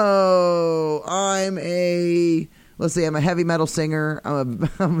 So, I'm a heavy metal singer.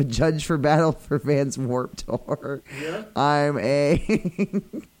 I'm a judge for Battle for Van's Warped Tour. Yeah. I'm a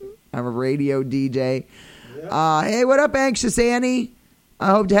radio DJ. Yeah. Hey, what up, Anxious Annie? I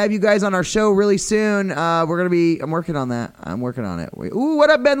hope to have you guys on our show really soon. I'm working on that. I'm working on it. Ooh,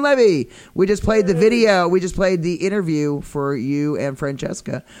 what up, Ben Levy? We just played the video. We just played the interview for you and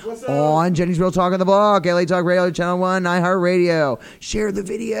Francesca on Jenny's Real Talk on the Block, LA Talk Radio, Channel 1, iHeartRadio. Share the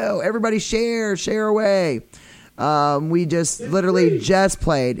video. Everybody share away. We just just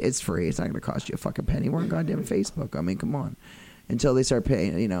played. It's free. It's not going to cost you a fucking penny. We're on goddamn Facebook. I mean, come on. Until they start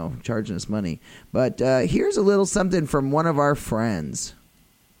paying, charging us money. But here's a little something from one of our friends.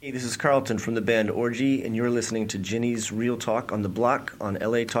 Hey, this is Carlton from the band Orgy, and you're listening to Jenny's Real Talk on the Block on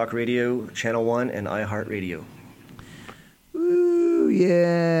LA Talk Radio, Channel 1, and iHeartRadio. Ooh,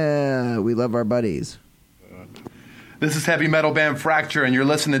 yeah. We love our buddies. This is heavy metal band Fracture, and you're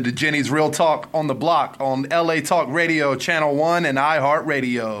listening to Jenny's Real Talk on the Block on LA Talk Radio, Channel 1, and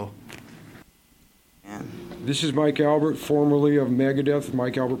iHeartRadio. This is Mike Albert, formerly of Megadeth,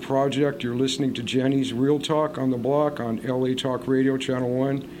 Mike Albert Project. You're listening to Jenny's Real Talk on the Block on LA Talk Radio, Channel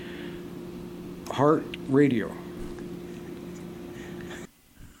 1, Heart Radio.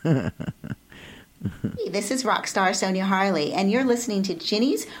 Hey, this is rock star Sonia Harley, and you're listening to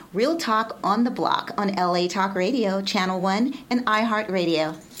Jenny's Real Talk on the Block on LA Talk Radio, Channel 1, and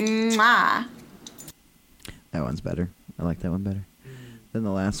iHeartRadio. Mwah! That one's better. I like that one better than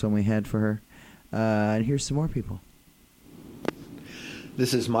the last one we had for her. And here's some more people.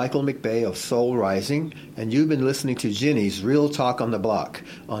 This is Michael McBay of Soul Rising, and you've been listening to Jenny's Real Talk on the Block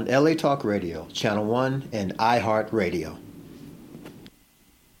on LA Talk Radio, Channel 1, and iHeartRadio.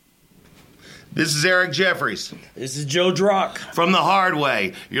 This is Eric Jeffries. This is Joe Drock. From The Hard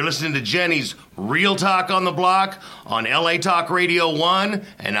Way, you're listening to Jenny's Real Talk on the Block on LA Talk Radio 1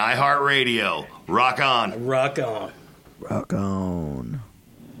 and iHeartRadio. Rock on. Rock on. Rock on.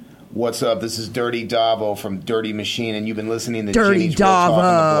 What's up? This is Dirty Davo from Dirty Machine, and you've been listening to Dirty Jenny's Real Talk on the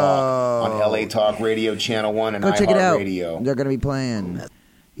Block Davo. on LA Talk Radio Channel 1 and Go check it out. iHeartRadio. They're going to be playing.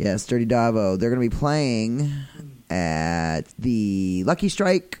 Yes, Dirty Davo. They're going to be playing at the Lucky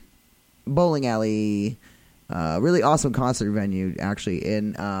Strike Bowling Alley. Really awesome concert venue, actually,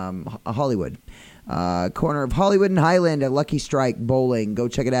 in Hollywood. Corner of Hollywood and Highland at Lucky Strike Bowling. Go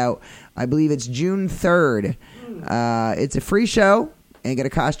check it out. I believe it's June 3rd. It's a free show. Ain't going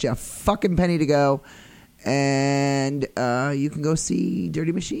to cost you a fucking penny to go. And you can go see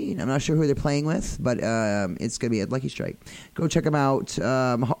Dirty Machine. I'm not sure who they're playing with, but it's going to be at Lucky Strike. Go check them out.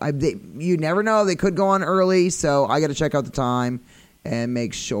 You never know. They could go on early, so I got to check out the time and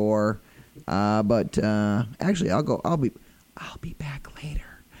make sure. But actually, I'll be back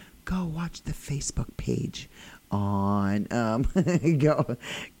later. Go watch the Facebook page on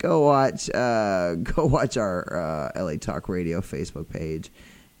go watch our LA Talk Radio Facebook page,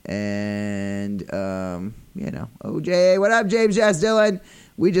 and OJ, what up, James Jazz Dillon?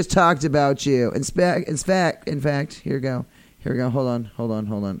 We just talked about you. In fact, here we go. Hold on.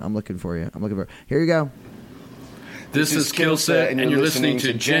 I'm looking for you. Here you go. This is Skillset, and you're listening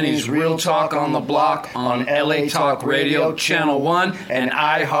to Jenny's Real Talk on the Block on LA Talk Radio, Channel 1, and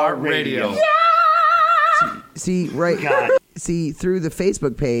iHeartRadio. See, through the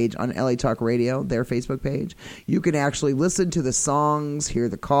Facebook page on LA Talk Radio, their Facebook page, you can actually listen to the songs, hear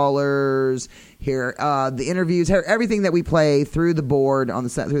the callers, hear the interviews, hear everything that we play through the board through the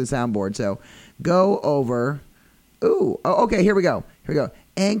soundboard. So go over. Okay, here we go.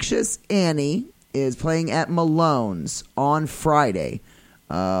 Anxious Annie is playing at Malone's on Friday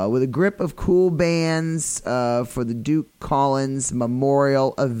with a grip of cool bands for the Duke Collins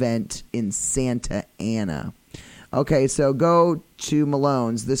Memorial event in Santa Ana. Okay, so go to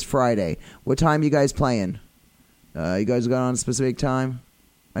Malone's this Friday. What time you guys playing? You guys got on a specific time?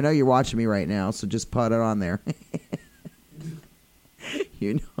 I know you're watching me right now, so just put it on there.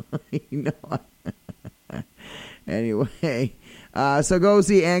 you know. Anyway. So go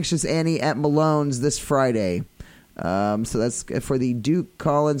see Anxious Annie at Malone's this Friday. So that's for the Duke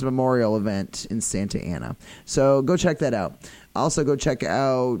Collins Memorial event in Santa Ana. So go check that out. Also go check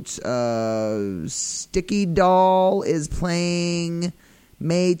out Sticky Doll is playing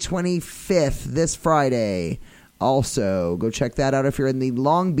May 25th this Friday. Also go check that out if you're in the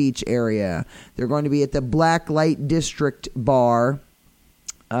Long Beach area. They're going to be at the Blacklight District Bar.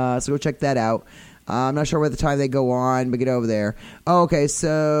 So go check that out. I'm not sure what the time they go on, but get over there.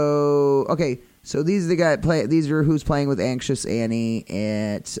 So these are the guys these are who's playing with Anxious Annie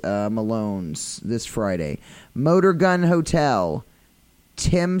at Malone's this Friday. Motor Gun Hotel,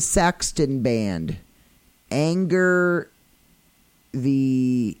 Tim Saxton Band, Anger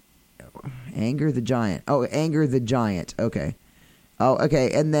the Giant. Anger the Giant. Okay.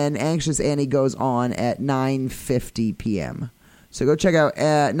 And then Anxious Annie goes on at 9:50 p.m. So go check out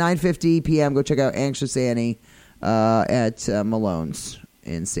at 9:50 p.m. Go check out Anxious Annie at Malone's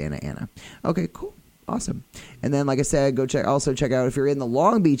in Santa Ana. Okay, cool, awesome. And then, like I said, also check out if you're in the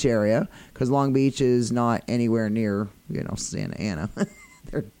Long Beach area, because Long Beach is not anywhere near Santa Ana.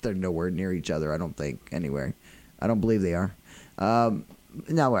 they're nowhere near each other. I don't think anywhere. I don't believe they are. No,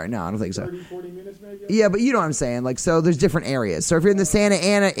 I don't think so. 30, 40 minutes maybe? Yeah, but you know what I'm saying. So there's different areas. So if you're in the Santa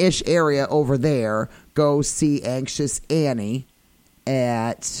Ana-ish area over there, go see Anxious Annie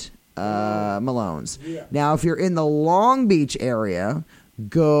at Malone's. Yeah. Now, if you're in the Long Beach area,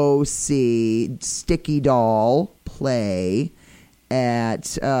 go see Sticky Doll play at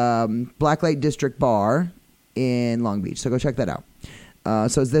Blacklight District Bar in Long Beach. So go check that out.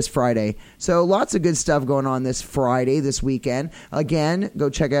 So it's this Friday. So lots of good stuff going on this Friday, this weekend. Again, go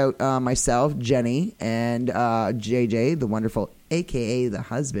check out myself, Jenny, and JJ, the wonderful, a.k.a. the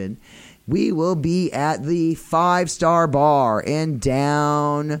husband. We will be at the 5-Star Bar in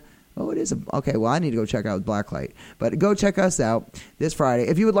down... it is. Okay, well, I need to go check out Blacklight. But go check us out this Friday.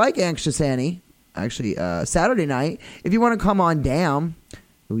 If you would like Anxious Annie, actually, Saturday night, if you want to come on down...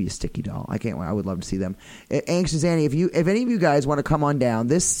 Ooh, you Sticky Doll. I can't wait. I would love to see them. Anxious Annie, if any of you guys want to come on down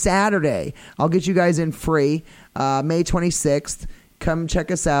this Saturday, I'll get you guys in free. May 26th. Come check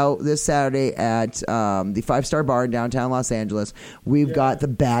us out this Saturday at the 5-Star Bar in downtown Los Angeles. We've got the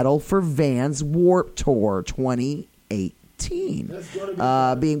Battle for Vans Warped Tour 2018.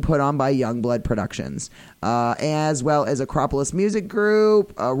 2018, being put on by Youngblood Productions, as well as Acropolis Music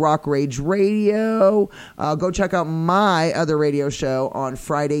Group, Rock Rage Radio. Go check out my other radio show on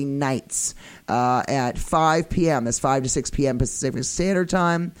Friday nights at 5 p.m. That's 5 to 6 p.m. Pacific Standard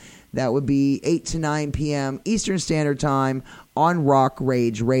Time. That would be 8 to 9 p.m. Eastern Standard Time on Rock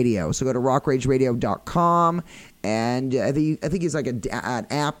Rage Radio. So go to rockrageradio.com, and I think it's like an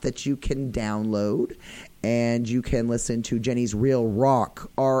app that you can download, and you can listen to Jenny's Real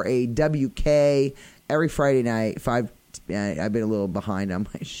Rock, RAWK, every Friday night, 5. I've been a little behind on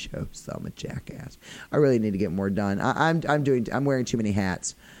my show, so I'm a jackass. I really need to get more done. I'm wearing too many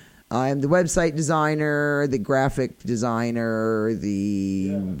hats. I'm the website designer, the graphic designer,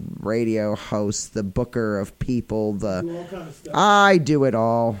 the radio host, the booker of people. I do it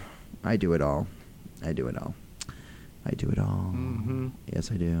all. I do it all. I do it all. I do it all. Mm-hmm.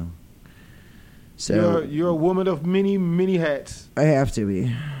 Yes, I do. So you're a woman of many, many hats. I have to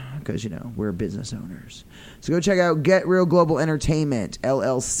be, because we're business owners. So go check out Get Real Global Entertainment,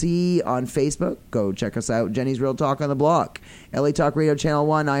 LLC, on Facebook. Go check us out, Jenny's Real Talk on the Block, LA Talk Radio Channel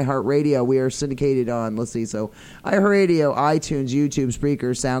 1, iHeartRadio. We are syndicated on, iHeartRadio, iTunes, YouTube,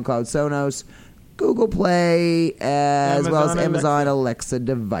 Spreaker, SoundCloud, Sonos, Google Play, as well as Amazon Alexa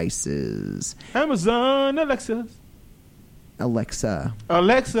devices. Amazon Alexa.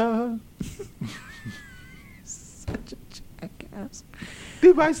 Such a jackass.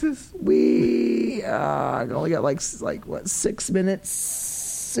 Devices. We only got 6 minutes?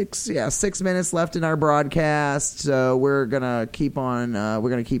 6 minutes left in our broadcast. So we're gonna keep on. We're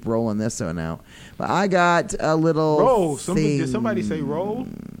gonna keep rolling this one out. But I got a little roll. Did somebody say roll?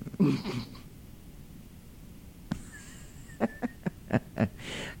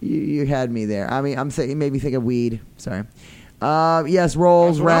 You had me there. I mean, you made me think of weed. Sorry. Yes,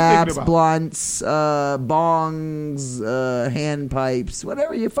 rolls, wraps, blunts, bongs, hand pipes,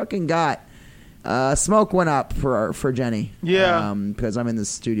 whatever you fucking got. Smoke went up for Jenny. Yeah. Because I'm in the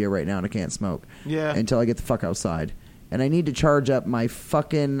studio right now and I can't smoke. Yeah. Until I get the fuck outside. And I need to charge up my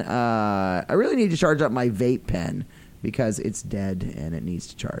fucking, I really need to charge up my vape pen because it's dead and it needs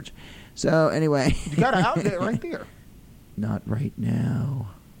to charge. So anyway. You got an outlet right there. Not right now.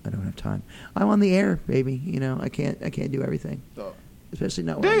 I don't have time. I'm on the air, baby. I can't do everything. Especially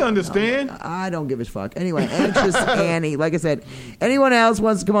not. They understand. I don't give a fuck. Anyway, Anxious Annie. Like I said, anyone else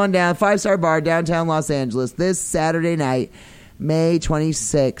wants to come on down? 5-Star Bar, downtown Los Angeles, this Saturday night, May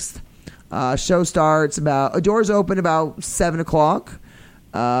 26th. Show starts doors open about 7 o'clock.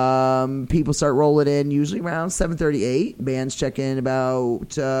 People start rolling in usually around 7:38. Bands check in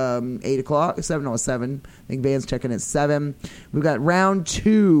about 8 o'clock. 7. I think bands check in at 7. We've got round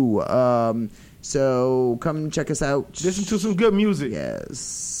 2. So come check us out. Listen to some good music.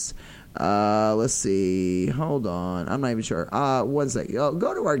 Yes. Let's see. Hold on. I'm not even sure. 1 second.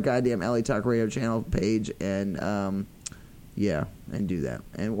 Go to our goddamn LA Talk Radio channel page and and do that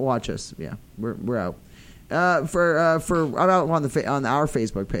and watch us. Yeah, we're out. I'm out on our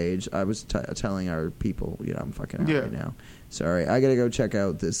Facebook page. I was telling our people, I'm fucking out right now. Sorry, I gotta go check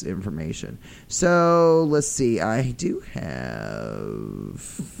out this information. So let's see. I do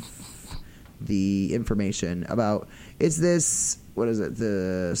have the information about. It's this. What is it?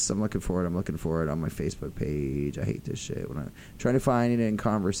 I'm looking for it on my Facebook page. I hate this shit. When I'm trying to find it in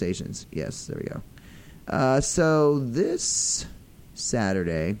conversations. Yes, there we go. So this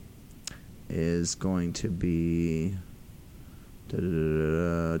Saturday is going to be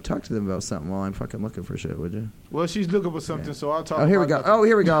talk to them about something while I'm fucking looking for shit, would you? Well, she's looking for something, so I'll talk. Here we go.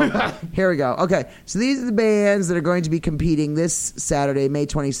 Here we go. Here we go. Okay, so these are the bands that are going to be competing this Saturday, May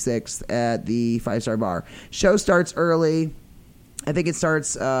 26th, at the 5-Star Bar. Show starts early. I think it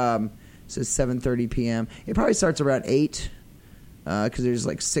starts 7:30 p.m. It probably starts around 8 because there's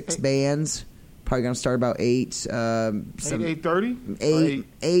 6 bands. Probably gonna start about 8. 8:30.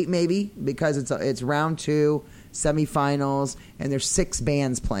 8 maybe, because it's round 2 semifinals and there's 6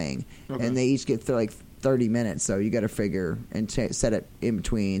 bands playing, and they each get 30 minutes. So you got to figure and set it in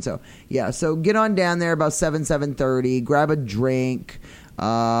between. So so get on down there about 7:30. Grab a drink.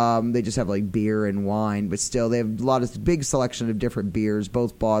 They just have beer and wine, but still they have a big selection of different beers,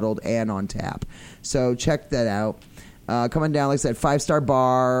 both bottled and on tap. So check that out. Coming down, like I said, 5-Star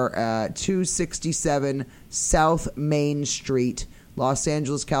Bar, 267 South Main Street, Los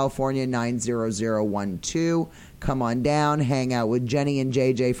Angeles, California, 90012. Come on down, hang out with Jenny and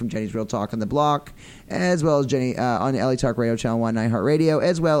JJ from Jenny's Real Talk on the Block, as well as Jenny on LA Talk Radio Channel 1, iHeartRadio,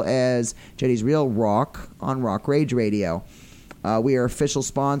 as well as Jenny's Real Rock on Rock Rage Radio. We are official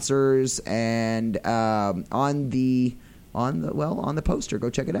sponsors, and on the poster, go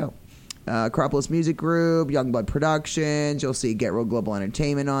check it out. Acropolis Music Group, Youngblood Productions. You'll see Get Real Global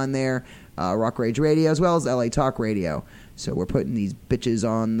Entertainment on there, Rock Rage Radio, as well as LA Talk Radio. So we're putting these bitches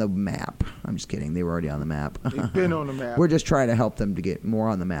on the map. I'm just kidding. They were already on the map. They've been on the map. We're just trying to help them to get more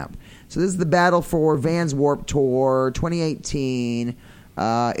on the map. So this is the battle for Vans Warped Tour 2018.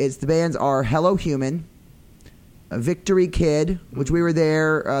 The bands are Hello Human, Victory Kid, which we were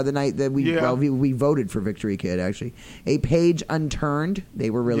there the night that we voted for Victory Kid, actually. A Page Unturned, they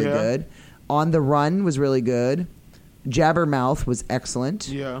were really good. On the Run was really good. Jabbermouth was excellent.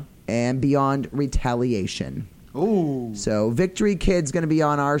 Yeah. And Beyond Retaliation. Ooh. So Victory Kid's going to be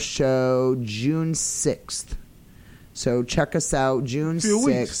on our show June 6th. So check us out June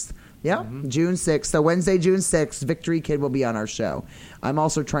 6th. Yeah, June 6th. So Wednesday, June 6th, Victory Kid will be on our show. I'm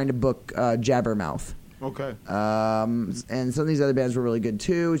also trying to book Jabbermouth. Okay. And some of these other bands were really good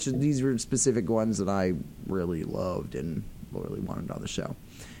too. These were specific ones that I really loved and really wanted on the show.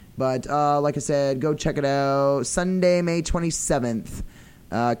 But like I said, go check it out. Sunday, May 27th.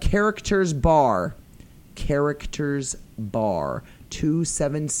 Characters Bar,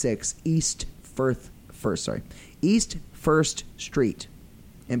 276 East First Street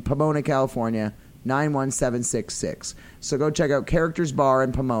in Pomona, California, 91766. So go check out Characters Bar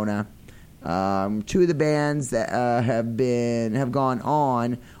in Pomona. Two of the bands that have gone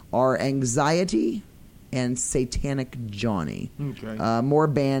on are Anxiety and Satanic Johnny. Okay. More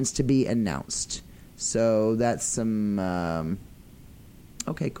bands to be announced. So that's some.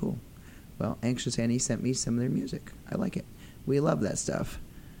 Okay, cool. Well, Anxious Annie sent me some of their music. I like it. We love that stuff.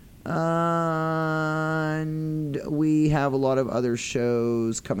 And we have a lot of other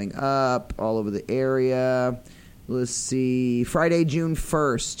shows coming up all over the area. Let's see. Friday, June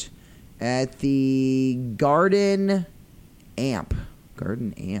 1st at the Garden Amp.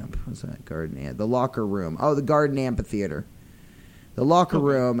 What's that? Garden Amp. The Locker Room. Oh, the Garden Amphitheater. The Locker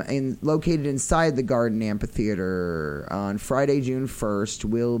Room, located inside the Garden Amphitheater, on Friday, June 1st,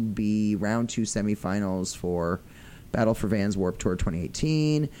 will be round 2 semifinals for Battle for Vans Warped Tour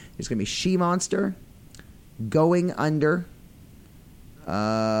 2018. There's going to be She Monster, Going Under,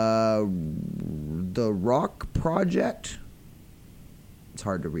 The Rock Project. It's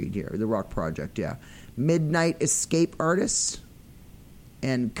hard to read here. The Rock Project, yeah. Midnight Escape Artists,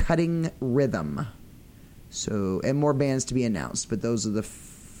 and Cutting Rhythm. So, and more bands to be announced, but those are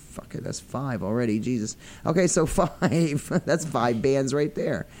that's 5 already, Jesus. Okay, so 5, that's 5 bands right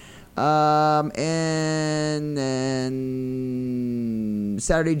there. And then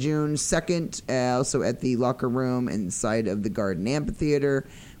Saturday, June 2nd, also at the Locker Room inside of the Garden Amphitheater,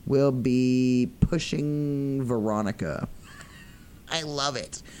 will be Pushing Veronica. I love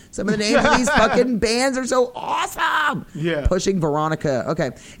it. Some of the names of these fucking bands are so awesome. Yeah. Pushing Veronica.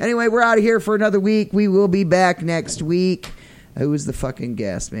 Okay. Anyway, we're out of here for another week. We will be back next week. Who's the fucking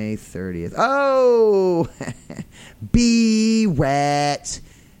guest? May 30th. Oh! B-Rat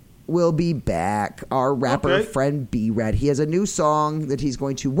will be back. Our rapper friend B-Rat. He has a new song that he's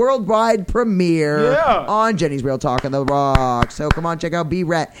going to worldwide premiere on Jenny's Real Talk on the Rock. So come on, check out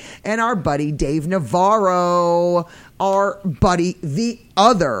B-Rat. And our buddy Dave Navarro. Our buddy, the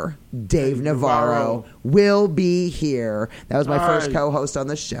other Dave Navarro, will be here. That was my first co-host on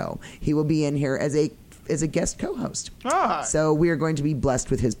the show. He will be in here as a guest co-host. So we are going to be blessed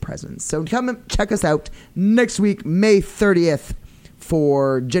with his presence. So come and check us out next week, May 30th,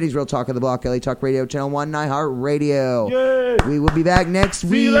 for Jenny's Real Talk on the Block, LA Talk Radio, Channel 1, iHeart Radio. Yay. We will be back next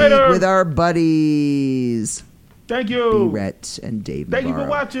week with our buddies. Thank you. B-Rhett and Dave Thank Navarro. you for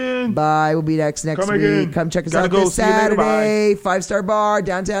watching. Bye. We'll be next week. Again. Come check us Gotta out go. this See you later. Saturday. Bye. 5-star bar,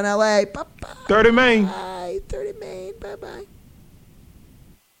 downtown LA. Bye-bye. 30 Main. Bye. 30 Main. Bye-bye.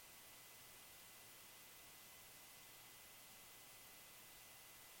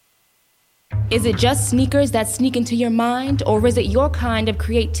 Is it just sneakers that sneak into your mind, or is it your kind of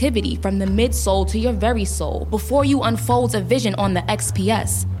creativity from the midsole to your very soul before you unfolds a vision on the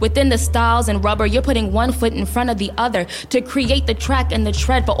XPS? Within the styles and rubber, you're putting one foot in front of the other to create the track and the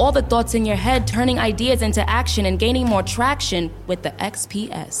tread for all the thoughts in your head, turning ideas into action and gaining more traction with the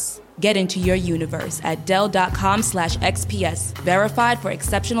XPS. Get into your universe at Dell.com/XPS, verified for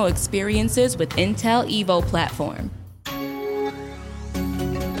exceptional experiences with Intel Evo platform.